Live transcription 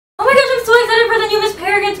I'm so excited for the new Miss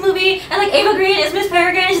Peregrine's movie, and like Ava Green is Miss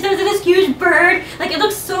Peregrine, and there's this huge bird, like it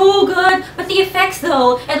looks so good, but the effects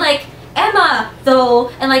though, and like Emma though,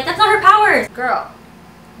 and like that's not her powers. Girl,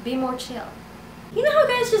 be more chill. You know how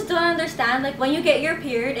guys just don't understand, like when you get your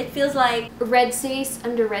period, it feels like red seas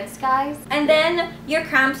under red skies. And then your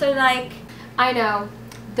cramps are like, I know,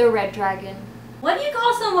 the red dragon. What do you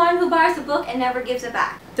call someone who borrows a book and never gives it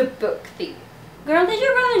back? The book thief. Girl, did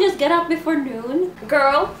your brother just get up before noon?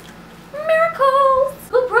 Girl, Miracles!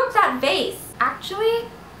 Who broke that vase? actually,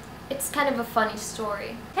 it's kind of a funny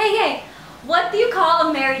story. Hey, what do you call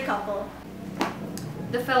a married couple?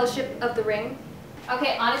 The Fellowship of the Ring.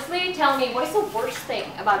 Okay, honestly, tell me, what is the worst thing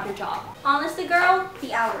about your job? Honestly, girl,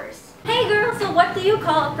 the hours. Hey girl, so what do you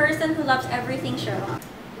call a person who loves everything Sherlock?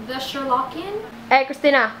 The Sherlockian? Hey,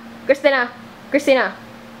 Christina! Christina! Christina!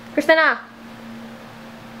 Christina!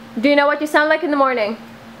 Do you know what you sound like in the morning?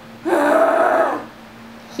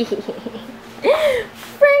 Frankenstein!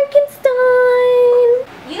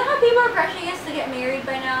 You know how people are pressuring us to get married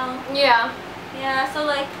by now? Yeah. Yeah, so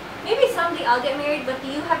like, maybe someday I'll get married, but do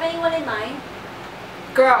you have anyone in mind?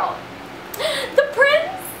 Girl. The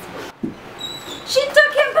prince! She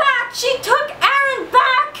took him back! She took Aaron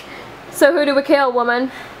back! So who do we kill,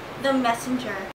 woman? The messenger.